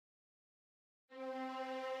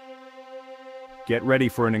Get ready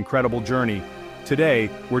for an incredible journey. Today,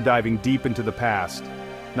 we're diving deep into the past.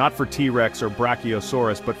 Not for T-Rex or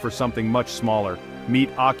Brachiosaurus, but for something much smaller. Meet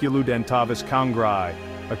Oculudentavis khaungraae,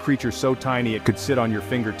 a creature so tiny it could sit on your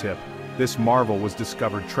fingertip. This marvel was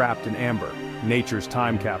discovered trapped in amber, nature's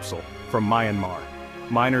time capsule, from Myanmar.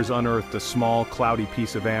 Miners unearthed a small, cloudy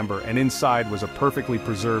piece of amber, and inside was a perfectly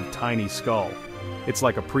preserved tiny skull. It's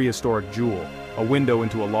like a prehistoric jewel, a window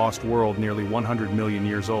into a lost world nearly 100 million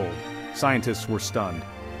years old. Scientists were stunned.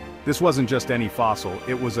 This wasn't just any fossil,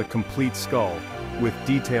 it was a complete skull, with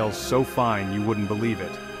details so fine you wouldn't believe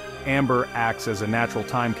it. Amber acts as a natural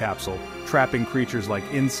time capsule, trapping creatures like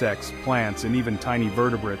insects, plants, and even tiny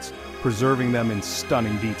vertebrates, preserving them in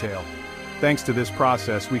stunning detail. Thanks to this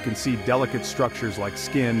process, we can see delicate structures like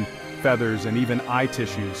skin, feathers, and even eye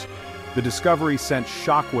tissues. The discovery sent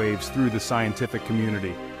shockwaves through the scientific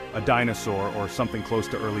community. A dinosaur, or something close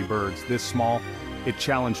to early birds, this small, it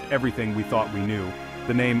challenged everything we thought we knew.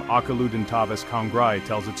 The name Oculudentavis khaungraae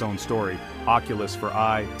tells its own story. Oculus for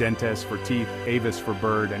eye, dentes for teeth, avis for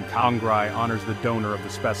bird, and khaungraae honors the donor of the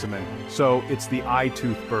specimen. So, it's the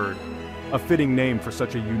eye-toothed bird. A fitting name for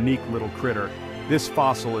such a unique little critter. This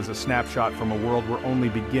fossil is a snapshot from a world we're only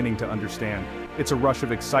beginning to understand. It's a rush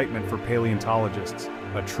of excitement for paleontologists,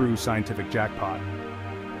 a true scientific jackpot.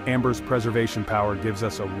 Amber's preservation power gives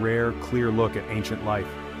us a rare, clear look at ancient life.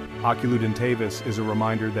 Oculudentavis is a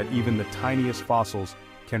reminder that even the tiniest fossils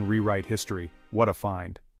can rewrite history. What a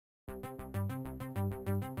find.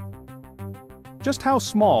 Just how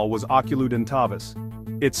small was Oculudentavis?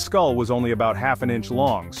 Its skull was only about half an inch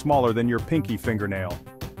long, smaller than your pinky fingernail.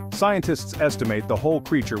 Scientists estimate the whole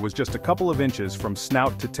creature was just a couple of inches from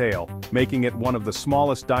snout to tail, making it one of the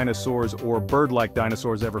smallest dinosaurs or bird-like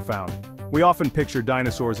dinosaurs ever found. We often picture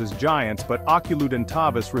dinosaurs as giants, but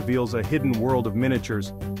Oculudentavis reveals a hidden world of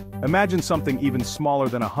miniatures. Imagine something even smaller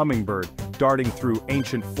than a hummingbird, darting through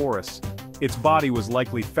ancient forests. Its body was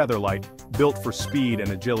likely feather-light, built for speed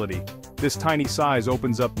and agility. This tiny size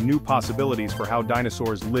opens up new possibilities for how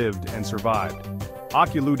dinosaurs lived and survived.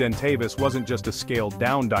 Oculudentavis wasn't just a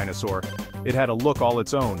scaled-down dinosaur, it had a look all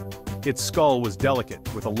its own. Its skull was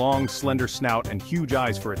delicate, with a long, slender snout and huge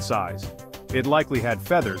eyes for its size. It likely had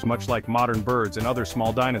feathers, much like modern birds and other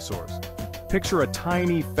small dinosaurs. Picture a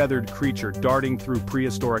tiny, feathered creature darting through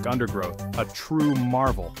prehistoric undergrowth, a true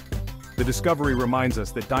marvel. The discovery reminds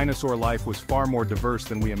us that dinosaur life was far more diverse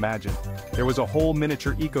than we imagined. There was a whole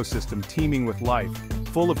miniature ecosystem teeming with life,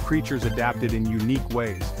 full of creatures adapted in unique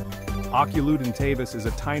ways. Oculudentavis is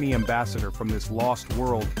a tiny ambassador from this lost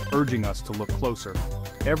world, urging us to look closer.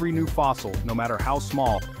 Every new fossil, no matter how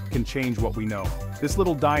small, can change what we know. This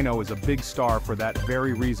little dino is a big star for that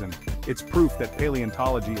very reason. It's proof that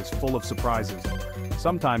paleontology is full of surprises.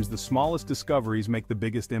 Sometimes the smallest discoveries make the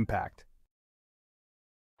biggest impact.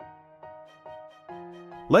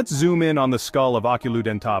 Let's zoom in on the skull of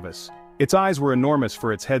Oculudentavis. Its eyes were enormous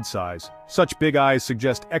for its head size. Such big eyes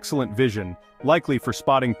suggest excellent vision, likely for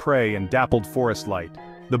spotting prey in dappled forest light.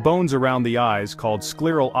 The bones around the eyes, called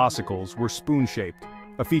scleral ossicles, were spoon-shaped,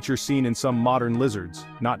 a feature seen in some modern lizards,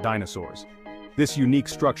 not dinosaurs. This unique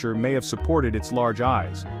structure may have supported its large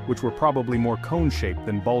eyes, which were probably more cone-shaped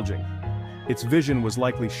than bulging. Its vision was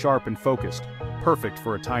likely sharp and focused, perfect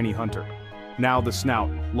for a tiny hunter. Now the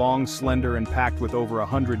snout, long, slender, and packed with over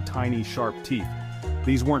 100 tiny, sharp teeth.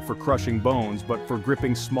 These weren't for crushing bones, but for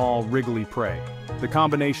gripping small, wriggly prey. The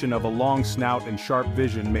combination of a long snout and sharp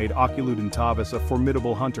vision made Oculudentavis a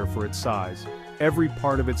formidable hunter for its size. Every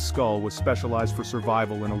part of its skull was specialized for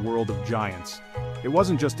survival in a world of giants. It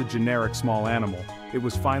wasn't just a generic small animal, it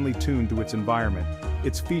was finely tuned to its environment.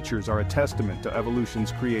 Its features are a testament to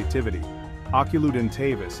evolution's creativity.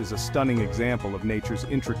 Oculudentavis is a stunning example of nature's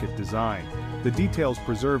intricate design. The details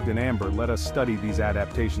preserved in amber let us study these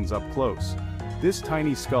adaptations up close. This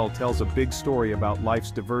tiny skull tells a big story about life's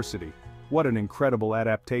diversity. What an incredible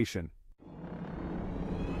adaptation.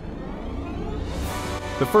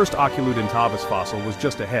 The first Oculudentavis fossil was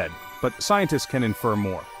just a head, but scientists can infer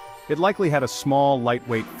more. It likely had a small,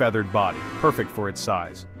 lightweight, feathered body, perfect for its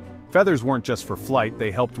size. Feathers weren't just for flight,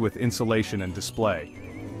 they helped with insulation and display.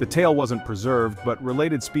 The tail wasn't preserved, but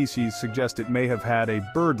related species suggest it may have had a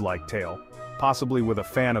bird-like tail, possibly with a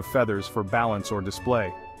fan of feathers for balance or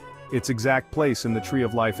display. Its exact place in the tree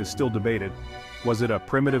of life is still debated. Was it a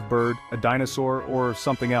primitive bird, a dinosaur, or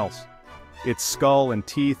something else? Its skull and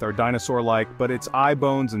teeth are dinosaur-like, but its eye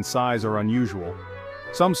bones and size are unusual.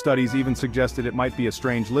 Some studies even suggested it might be a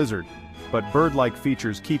strange lizard, but bird-like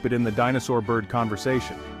features keep it in the dinosaur-bird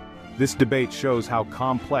conversation. This debate shows how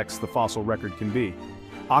complex the fossil record can be.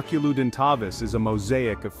 Oculudentavis is a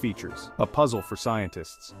mosaic of features, a puzzle for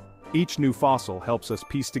scientists. Each new fossil helps us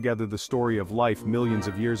piece together the story of life millions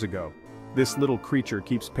of years ago. This little creature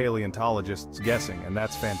keeps paleontologists guessing, and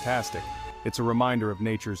that's fantastic. It's a reminder of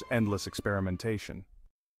nature's endless experimentation.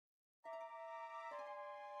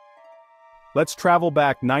 Let's travel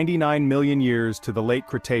back 99 million years to the Late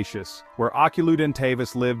Cretaceous, where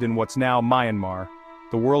Oculudentavis lived in what's now Myanmar.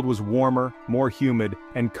 The world was warmer, more humid,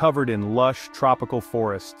 and covered in lush, tropical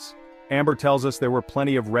forests. Amber tells us there were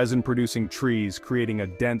plenty of resin-producing trees creating a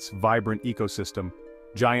dense, vibrant ecosystem.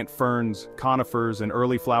 Giant ferns, conifers, and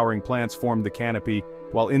early flowering plants formed the canopy,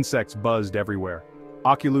 while insects buzzed everywhere.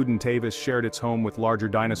 Oculudentavis shared its home with larger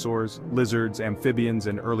dinosaurs, lizards, amphibians,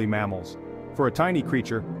 and early mammals. For a tiny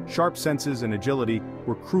creature, sharp senses and agility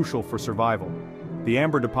were crucial for survival. The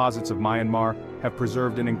amber deposits of Myanmar have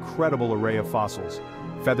preserved an incredible array of fossils: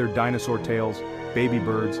 feathered dinosaur tails, baby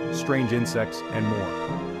birds, strange insects, and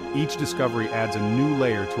more. Each discovery adds a new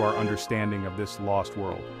layer to our understanding of this lost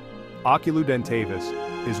world.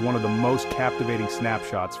 Oculudentavis is one of the most captivating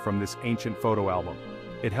snapshots from this ancient photo album.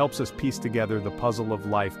 It helps us piece together the puzzle of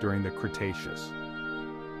life during the Cretaceous.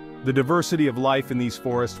 The diversity of life in these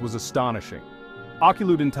forests was astonishing.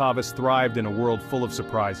 Oculudentavis thrived in a world full of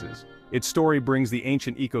surprises. Its story brings the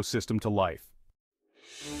ancient ecosystem to life.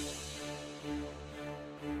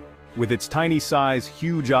 With its tiny size,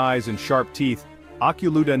 huge eyes, and sharp teeth,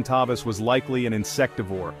 Oculudentavis was likely an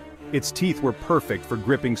insectivore. Its teeth were perfect for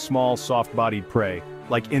gripping small, soft-bodied prey,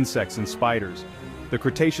 like insects and spiders. The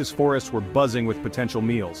Cretaceous forests were buzzing with potential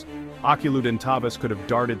meals. Oculudentavis could have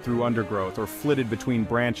darted through undergrowth or flitted between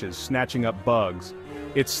branches, snatching up bugs.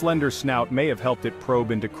 Its slender snout may have helped it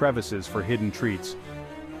probe into crevices for hidden treats.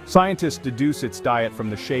 Scientists deduce its diet from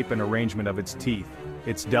the shape and arrangement of its teeth.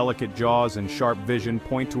 Its delicate jaws and sharp vision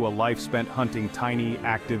point to a life spent hunting tiny,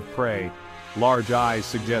 active prey. Large eyes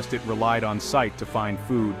suggest it relied on sight to find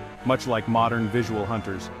food, much like modern visual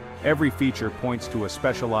hunters. Every feature points to a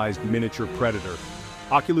specialized miniature predator.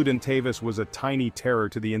 Oculudentavis was a tiny terror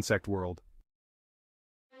to the insect world.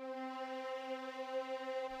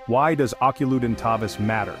 Why does Oculudentavis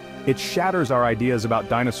matter? It shatters our ideas about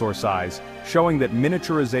dinosaur size, showing that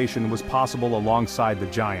miniaturization was possible alongside the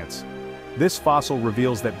giants. This fossil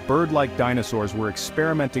reveals that bird-like dinosaurs were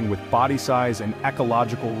experimenting with body size and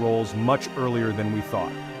ecological roles much earlier than we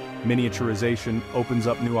thought. Miniaturization opens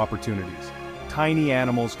up new opportunities. Tiny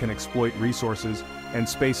animals can exploit resources, and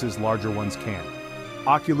spaces larger ones can't.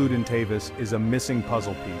 Oculudentavis is a missing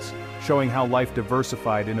puzzle piece, showing how life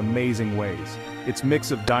diversified in amazing ways. Its mix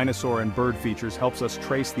of dinosaur and bird features helps us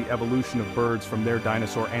trace the evolution of birds from their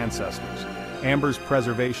dinosaur ancestors. Amber's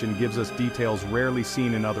preservation gives us details rarely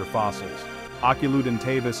seen in other fossils.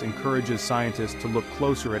 Oculudentavis encourages scientists to look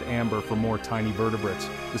closer at amber for more tiny vertebrates.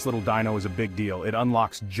 This little dino is a big deal. It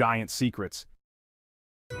unlocks giant secrets.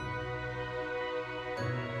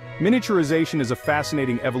 Miniaturization is a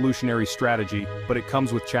fascinating evolutionary strategy, but it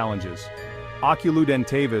comes with challenges.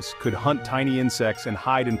 Oculudentavis could hunt tiny insects and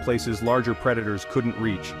hide in places larger predators couldn't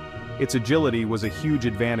reach. Its agility was a huge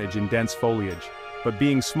advantage in dense foliage, but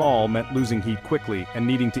being small meant losing heat quickly and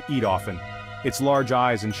needing to eat often. Its large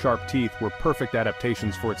eyes and sharp teeth were perfect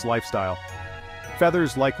adaptations for its lifestyle.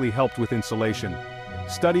 Feathers likely helped with insulation.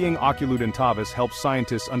 Studying Oculudentavis helps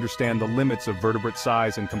scientists understand the limits of vertebrate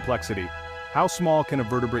size and complexity. How small can a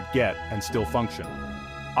vertebrate get and still function?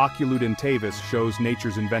 Oculudentavis shows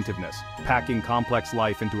nature's inventiveness, packing complex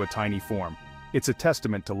life into a tiny form. It's a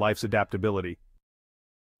testament to life's adaptability.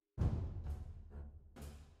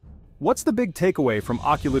 What's the big takeaway from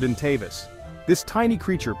Oculudentavis? This tiny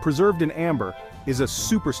creature, preserved in amber, is a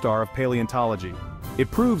superstar of paleontology. It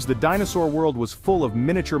proves the dinosaur world was full of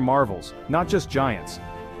miniature marvels, not just giants.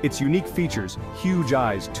 Its unique features, huge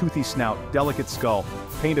eyes, toothy snout, delicate skull,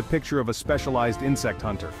 paint a picture of a specialized insect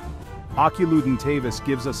hunter. Oculudentavis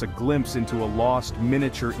gives us a glimpse into a lost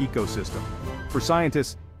miniature ecosystem. For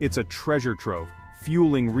scientists, it's a treasure trove,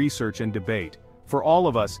 fueling research and debate. For all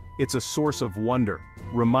of us, it's a source of wonder,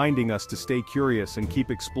 reminding us to stay curious and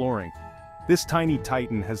keep exploring. This tiny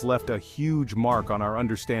titan has left a huge mark on our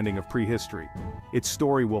understanding of prehistory. Its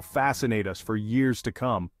story will fascinate us for years to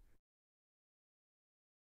come.